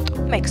կոմֆորտ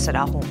մեկ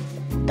սրահում։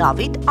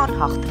 Դավիթ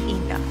անհախտ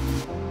 9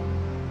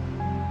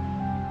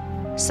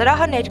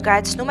 Սրահը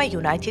ներկայացնում է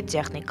United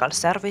Technical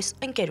Service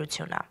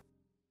ընկերությունը։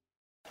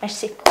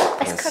 Merci։